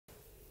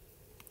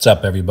What's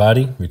up,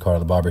 everybody? Ricardo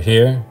the Barber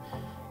here.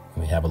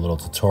 We have a little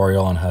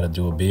tutorial on how to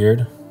do a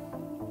beard.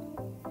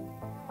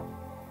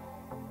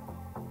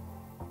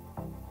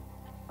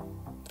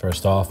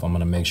 First off, I'm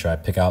going to make sure I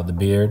pick out the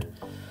beard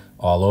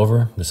all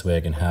over. This way I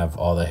can have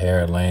all the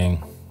hair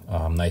laying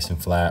nice and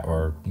flat,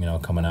 or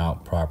coming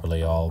out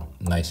properly, all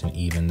nice and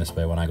even. This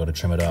way when I go to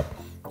trim it up,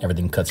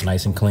 everything cuts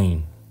nice and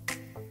clean.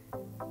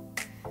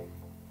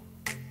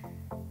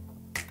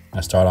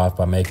 I start off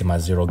by making my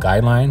zero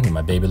guideline with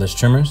my babyless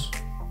trimmers.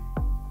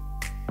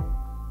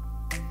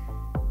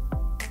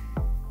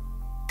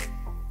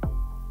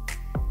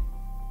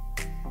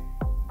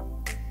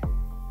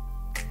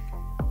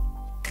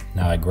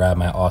 Now I grab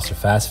my Auster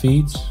fast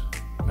feeds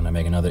and I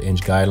make another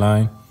inch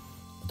guideline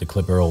with the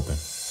clipper open.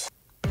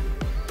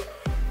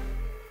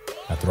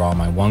 I throw on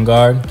my one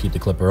guard, keep the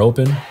clipper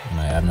open, and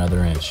I add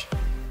another inch.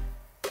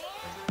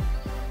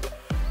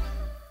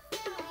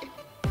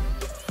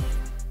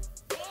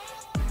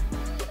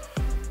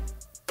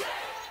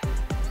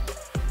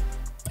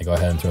 I go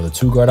ahead and throw the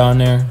two guard on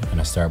there, and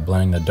I start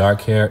blending the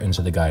dark hair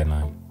into the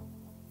guideline.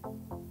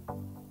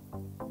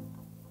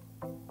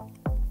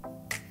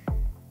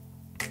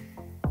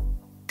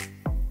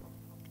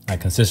 I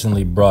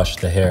consistently brush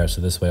the hair,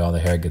 so this way all the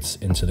hair gets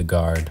into the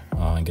guard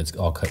and gets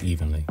all cut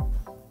evenly.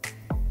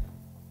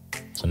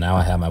 So now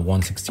I have my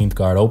 1/16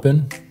 guard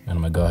open, and I'm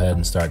gonna go ahead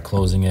and start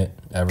closing it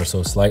ever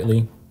so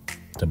slightly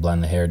to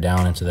blend the hair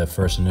down into the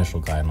first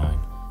initial guideline.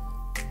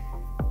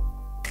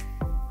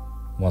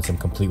 Once I'm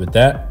complete with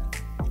that,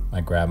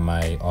 I grab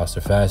my Auster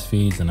fast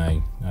feeds and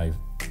I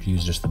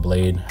use just the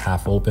blade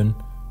half open,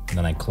 and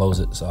then I close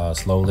it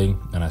slowly,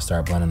 and I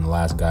start blending the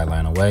last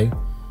guideline away,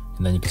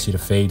 and then you can see the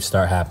fade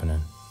start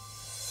happening.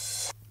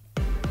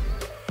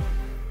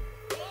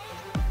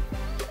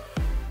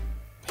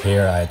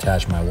 Here I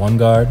attach my one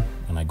guard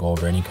and I go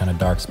over any kind of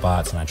dark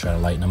spots and I try to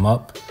lighten them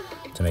up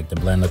to make the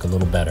blend look a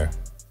little better.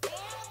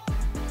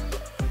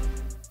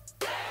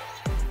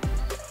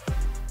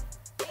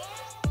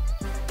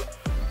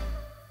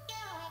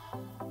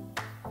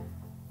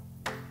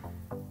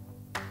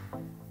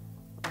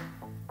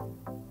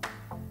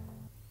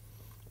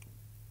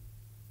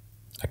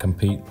 I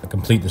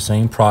complete the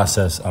same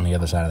process on the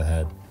other side of the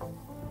head.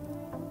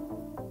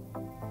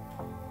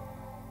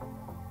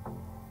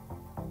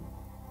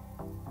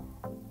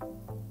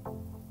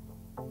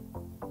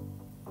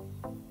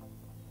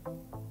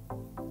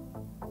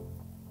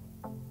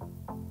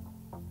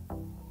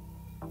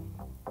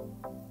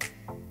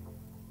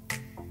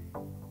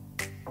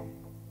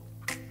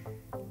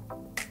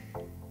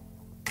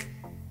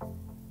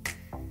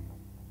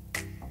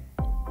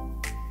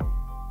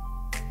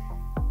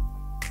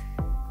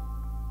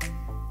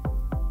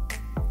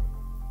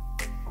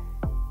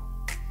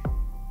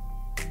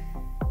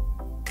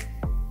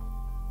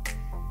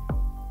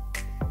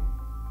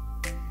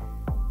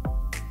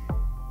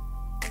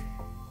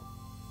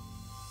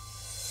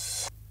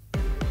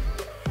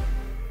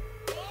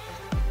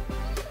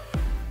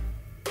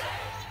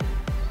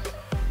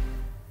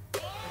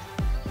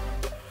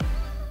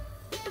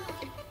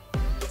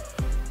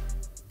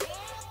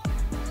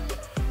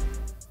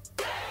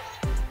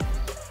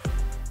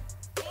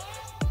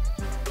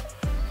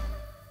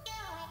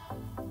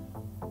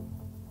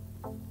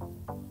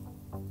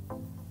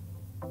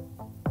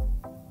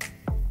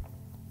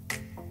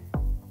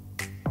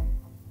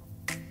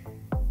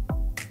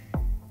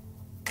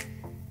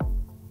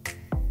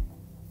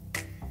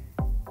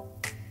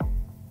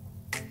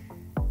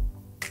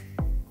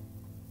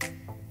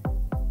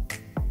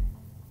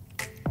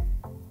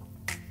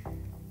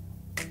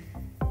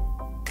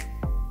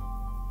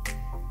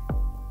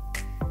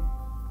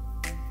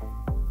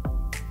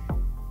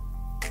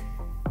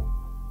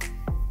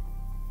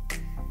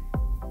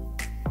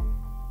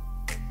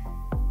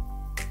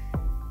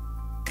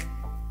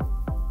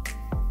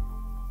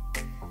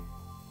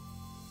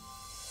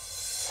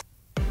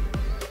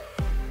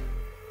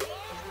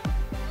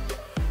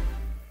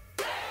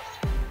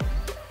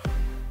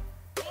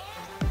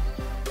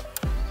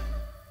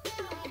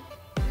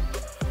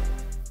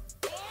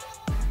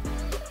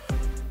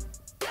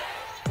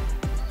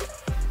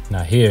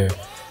 Now here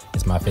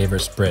is my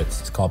favorite spritz.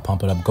 It's called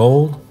Pump It Up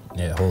Gold.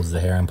 It holds the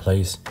hair in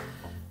place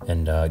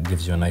and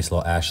gives you a nice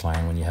little ash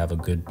line when you have a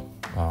good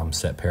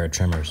set pair of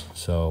trimmers.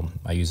 So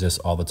I use this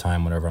all the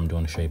time whenever I'm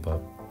doing a shape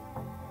up.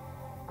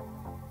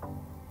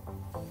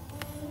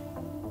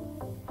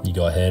 You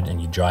go ahead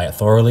and you dry it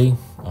thoroughly.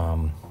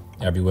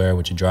 Everywhere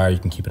with your dryer, you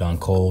can keep it on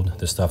cold.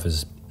 This stuff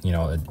is,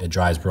 it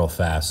dries real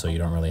fast, so you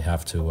don't really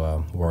have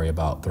to worry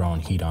about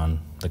throwing heat on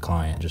the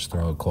client. Just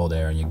throw cold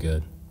air and you're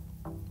good.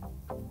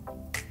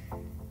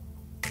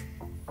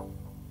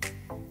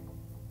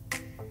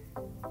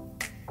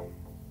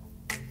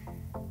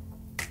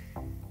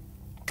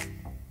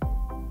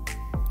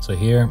 So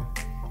here,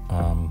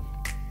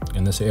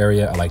 in this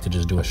area, I like to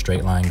just do a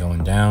straight line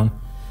going down.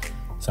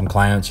 Some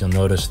clients, you'll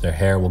notice their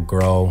hair will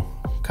grow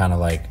kind of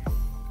like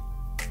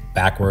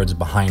backwards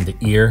behind the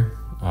ear.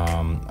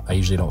 I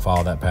usually don't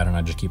follow that pattern.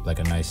 I just keep like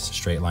a nice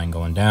straight line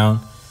going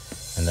down,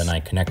 and then I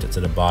connect it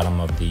to the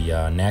bottom of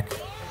the neck,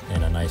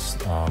 in a nice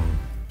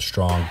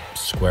strong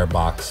square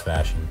box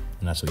fashion.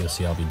 And that's what you'll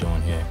see I'll be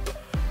doing here.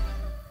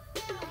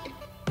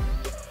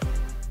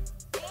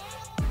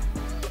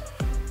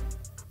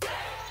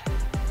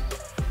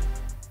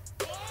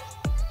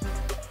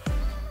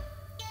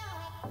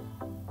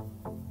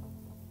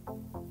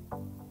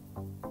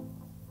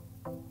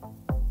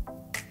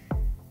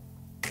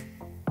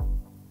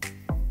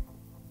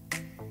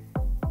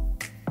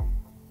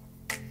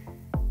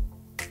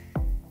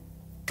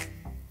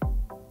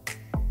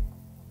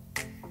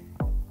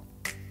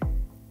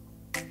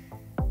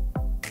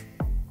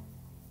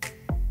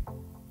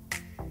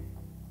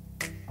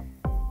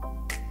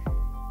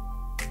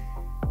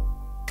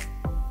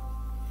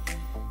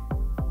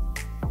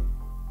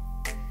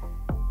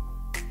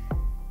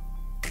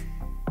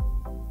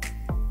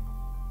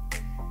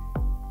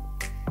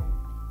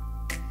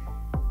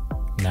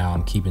 Now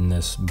I'm keeping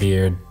this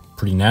beard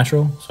pretty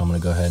natural, so I'm gonna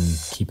go ahead and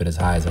keep it as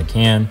high as I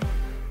can.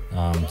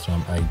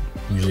 I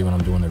usually when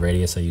I'm doing the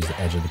radius, I use the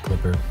edge of the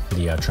clipper,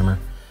 the trimmer,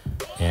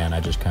 and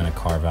I just kind of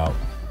carve out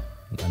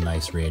a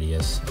nice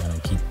radius and I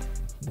keep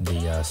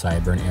the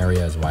sideburn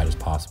area as wide as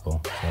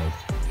possible. So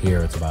here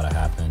it's about a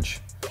 1/2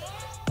 inch.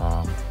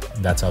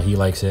 That's how he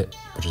likes it,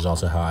 which is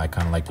also how I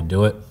kind of like to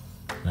do it.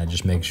 And I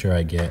just make sure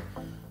I get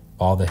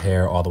all the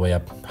hair all the way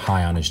up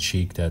high on his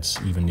cheek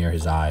that's even near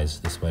his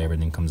eyes. This way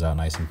everything comes out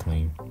nice and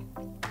clean.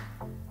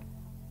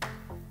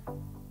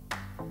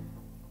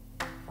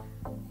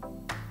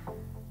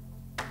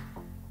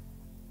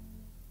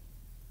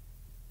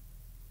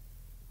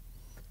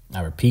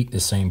 I repeat the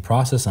same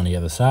process on the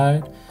other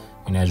side.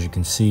 And as you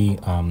can see,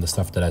 the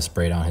stuff that I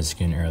sprayed on his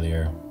skin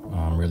earlier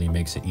really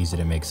makes it easy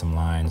to make some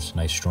lines,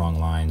 nice strong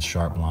lines,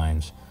 sharp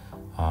lines.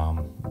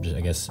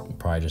 I guess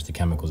probably just the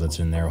chemicals that's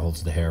in there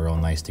holds the hair real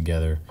nice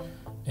together.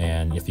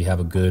 And if you have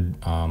a good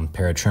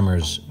pair of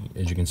trimmers,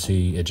 as you can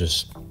see,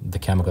 the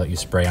chemical that you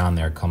spray on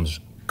there comes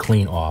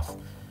clean off,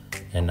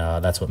 and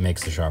that's what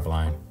makes the sharp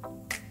line.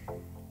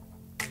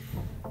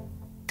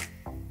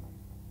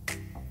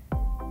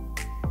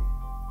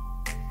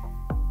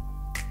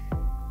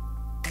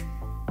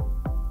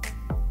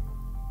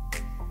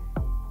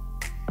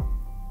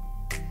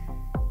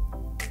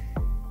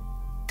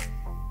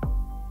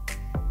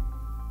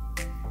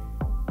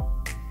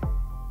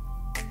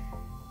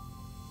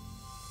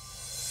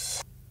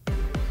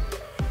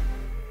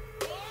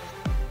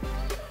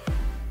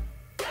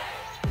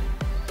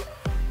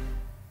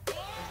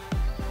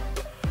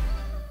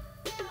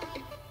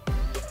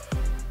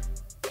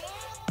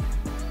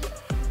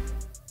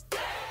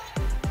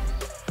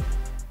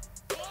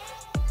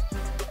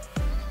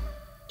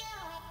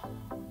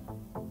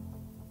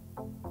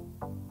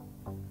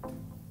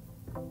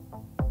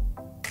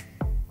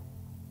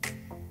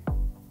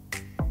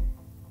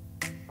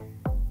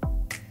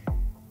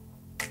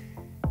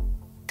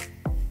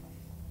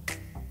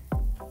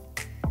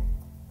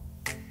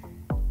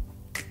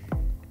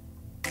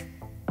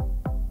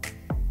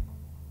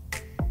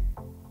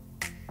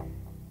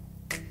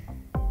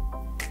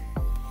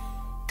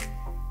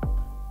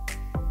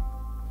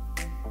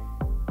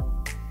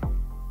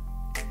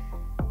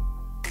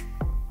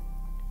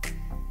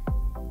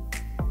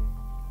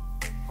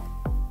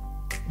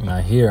 Now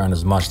here on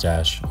his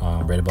mustache,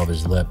 right above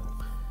his lip,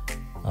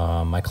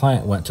 my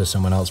client went to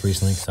someone else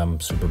recently because I'm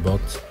super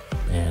booked,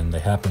 and they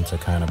happened to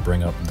kind of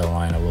bring up the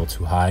line a little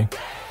too high.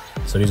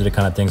 So these are the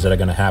kind of things that are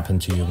going to happen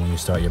to you when you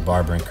start your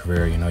barbering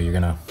career. You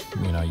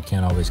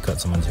can't always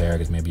cut someone's hair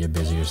because maybe you're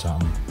busy or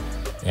something.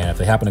 And if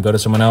they happen to go to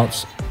someone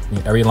else,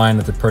 every line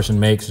that the person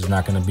makes is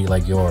not going to be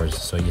like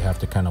yours. So you have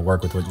to kind of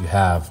work with what you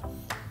have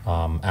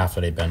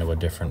after they've been to a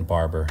different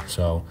barber.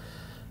 So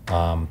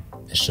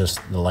it's just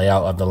the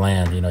layout of the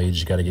land. You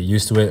just got to get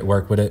used to it,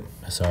 work with it.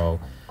 So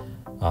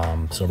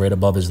right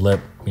above his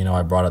lip,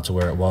 I brought it to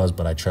where it was,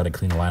 but I try to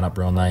clean the line up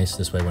real nice.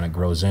 This way when it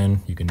grows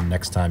in,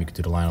 next time you can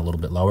do the line a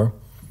little bit lower.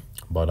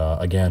 But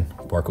again,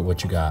 work with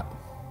what you got.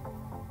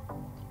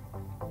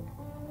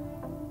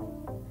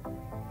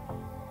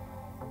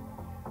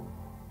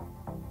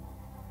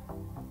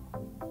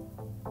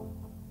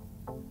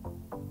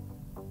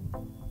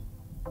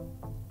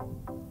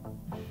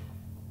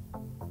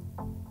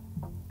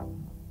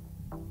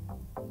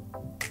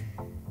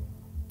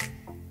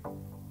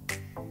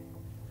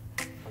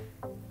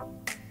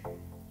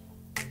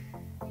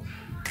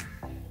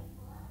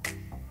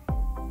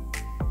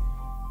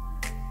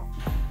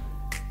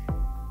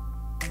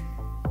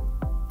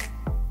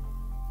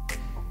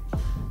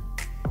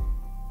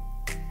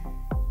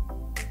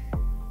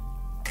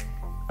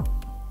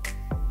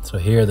 So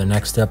here, the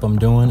next step I'm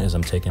doing is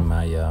I'm taking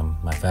my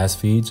my fast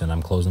feeds and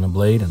I'm closing the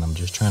blade, and I'm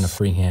just trying to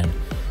freehand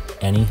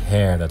any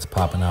hair that's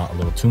popping out a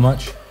little too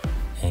much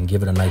and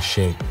give it a nice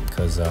shape,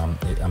 because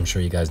I'm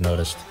sure you guys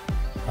noticed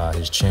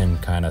his chin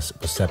kind of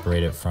was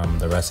separated from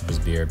the rest of his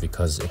beard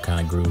because it kind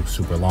of grew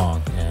super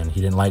long, and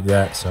he didn't like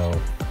that. So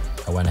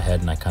I went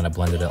ahead and I kind of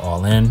blended it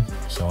all in.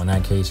 So in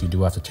that case, you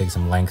do have to take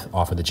some length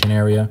off of the chin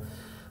area,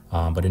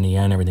 but in the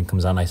end, everything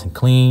comes out nice and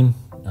clean,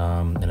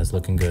 and it's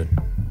looking good.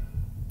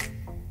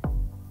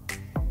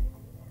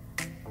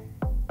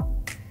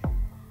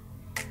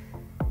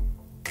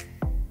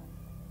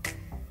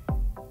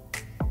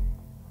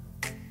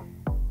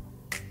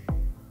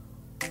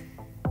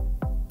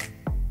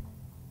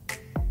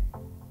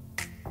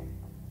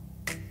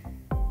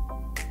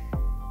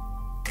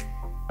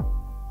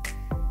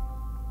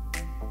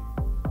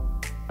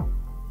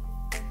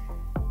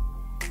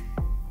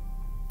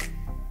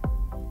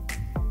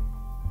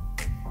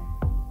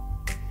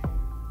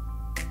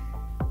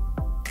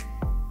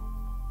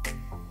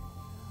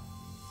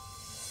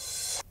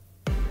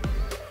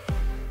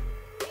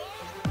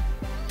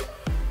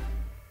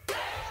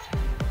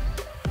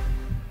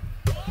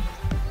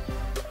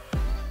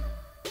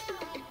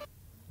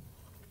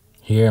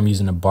 Here I'm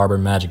using a Barber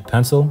Magic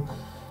pencil.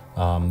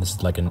 This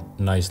is like a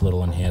nice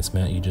little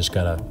enhancement. You just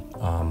gotta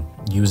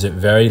use it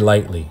very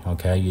lightly,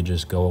 okay? You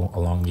just go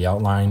along the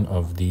outline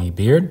of the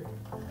beard.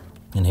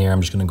 And here I'm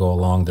just gonna go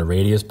along the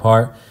radius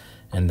part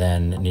and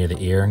then near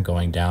the ear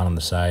going down on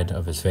the side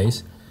of his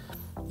face.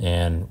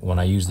 And when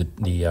I use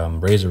the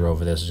razor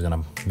over this, is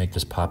gonna make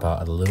this pop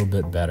out a little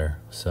bit better.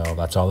 So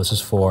that's all this is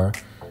for.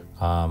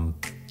 And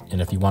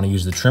if you wanna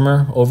use the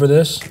trimmer over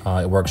this,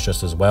 it works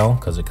just as well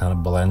because it kind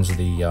of blends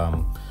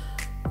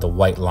the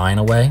white line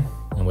away.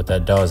 And what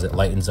that does, it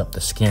lightens up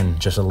the skin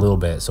just a little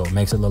bit. So it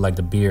makes it look like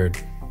the beard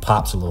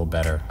pops a little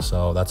better.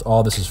 So that's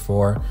all this is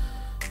for.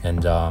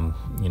 And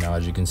you know,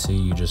 as you can see,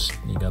 you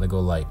gotta go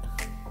light.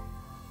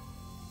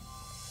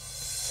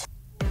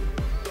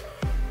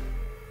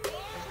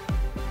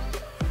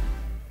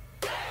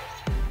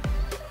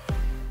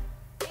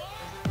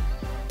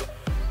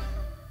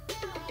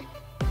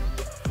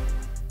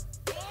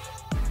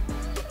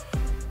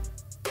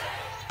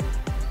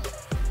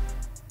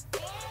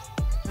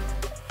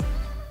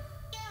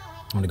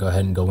 I'm gonna go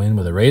ahead and go in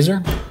with a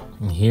razor.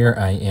 And here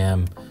I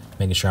am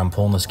making sure I'm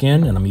pulling the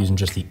skin, and I'm using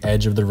just the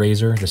edge of the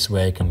razor. This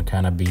way I can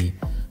kind of be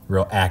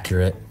real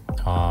accurate,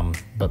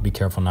 but be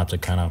careful not to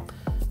kind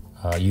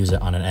of use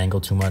it on an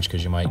angle too much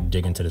because you might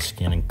dig into the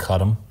skin and cut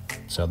them.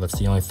 So that's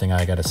the only thing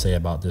I gotta say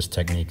about this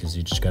technique, is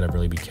you just gotta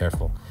really be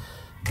careful.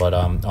 But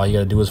all you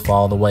gotta do is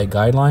follow the white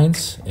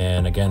guidelines,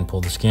 and again,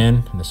 pull the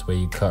skin, and this way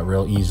you cut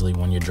real easily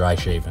when you're dry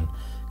shaving.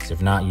 Because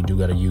if not, you do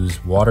gotta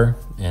use water,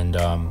 and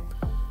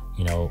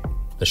you know,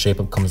 the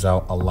shape up comes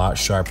out a lot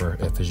sharper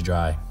if it's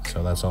dry.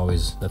 So that's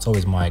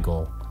always my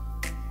goal.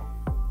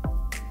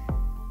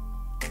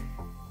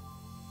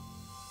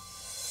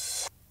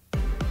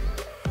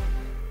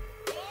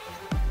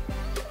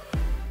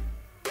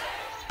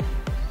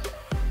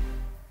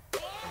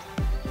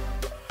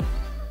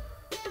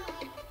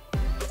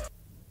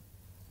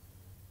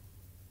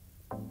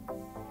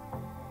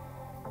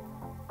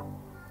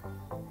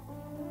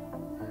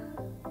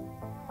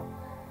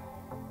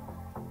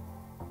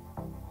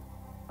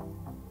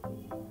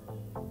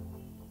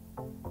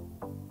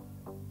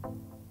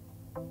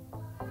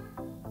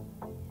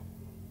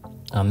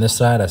 On this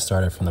side, I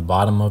started from the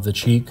bottom of the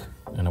cheek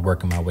and I'm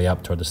working my way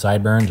up toward the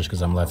sideburn just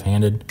because I'm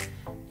left-handed.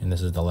 And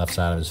this is the left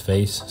side of his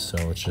face, so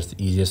it's just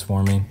the easiest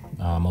for me.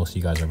 Most of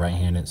you guys are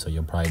right-handed, so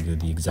you'll probably do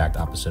the exact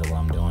opposite of what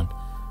I'm doing.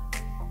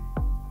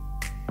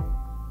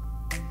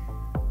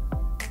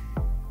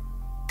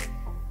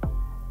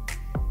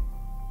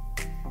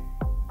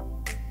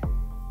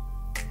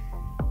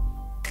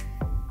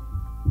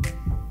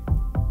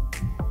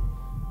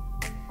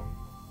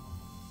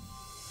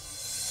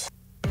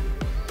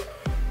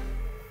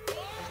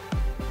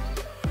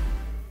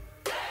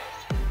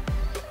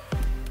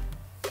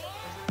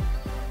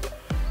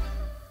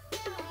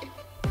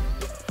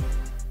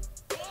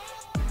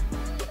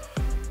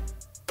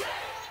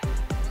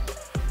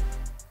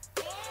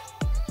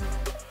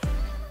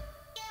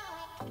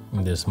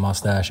 This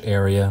mustache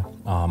area,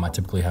 I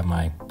typically have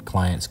my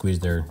client squeeze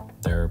their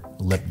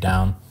lip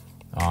down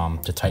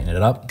to tighten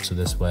it up, so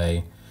this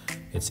way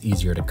it's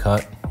easier to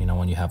cut, you know,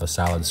 when you have a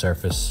solid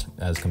surface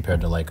as compared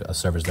to like a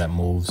surface that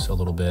moves a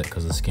little bit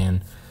because of the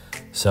skin.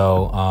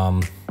 So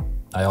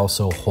I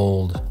also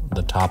hold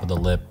the top of the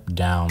lip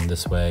down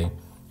this way.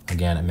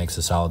 Again, it makes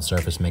a solid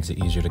surface, makes it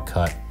easier to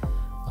cut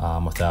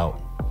without,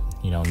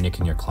 you know,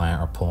 nicking your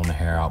client or pulling the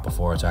hair out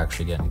before it's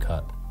actually getting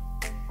cut.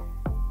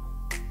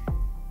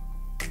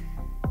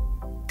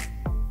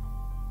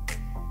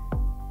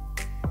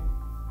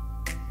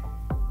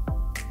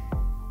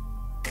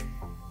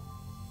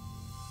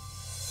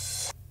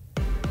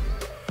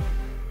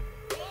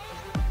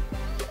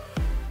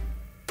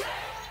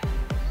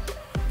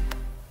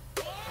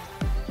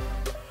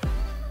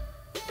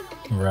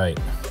 Right,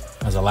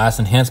 as a last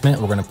enhancement,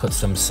 we're gonna put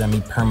some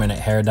semi-permanent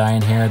hair dye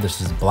in here.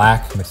 This is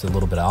black, mixed with a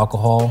little bit of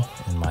alcohol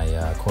in my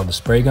cordless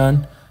spray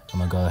gun. I'm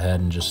gonna go ahead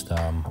and just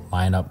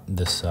line up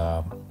this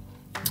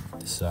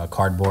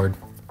cardboard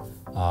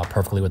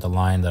perfectly with the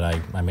line that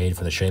I made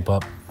for the shape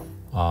up.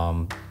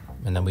 And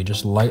then we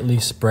just lightly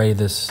spray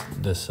this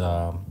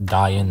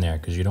dye in there,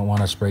 because you don't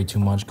wanna spray too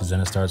much because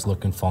then it starts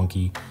looking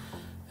funky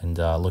and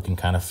looking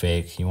kind of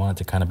fake. You want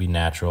it to kind of be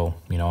natural,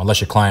 you know,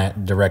 unless your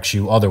client directs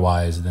you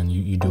otherwise, then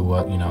you do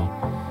what you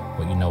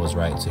know is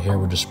right. So here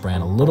we're just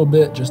spraying a little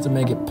bit just to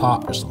make it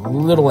pop, just a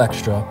little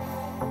extra,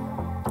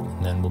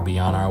 and then we'll be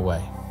on our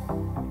way.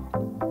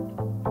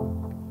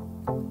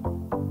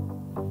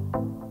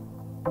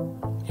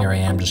 Here I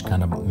am just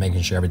kind of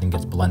making sure everything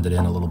gets blended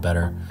in a little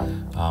better,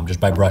 just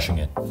by brushing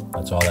it.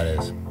 That's all that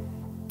is.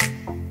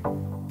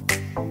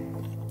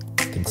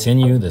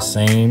 Continue the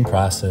same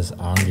process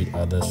on the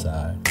other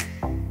side.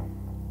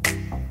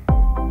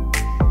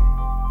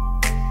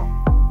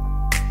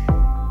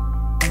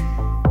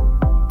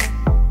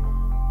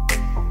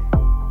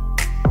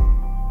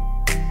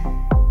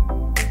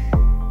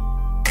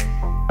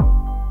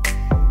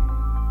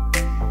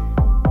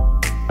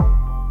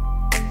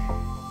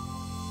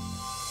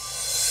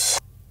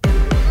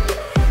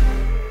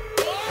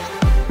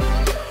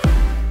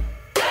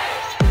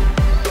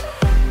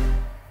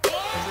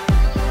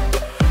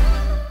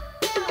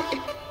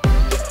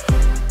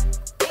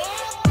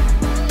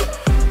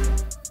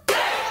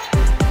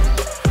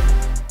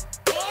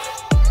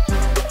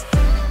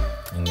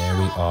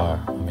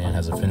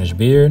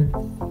 beard.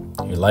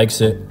 He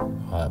likes it.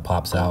 It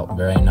pops out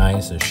very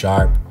nice, it's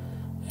sharp,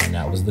 and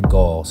that was the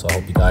goal. So I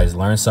hope you guys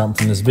learned something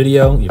from this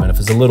video, even if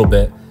it's a little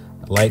bit.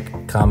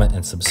 Like, comment,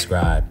 and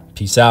subscribe.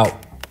 Peace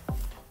out.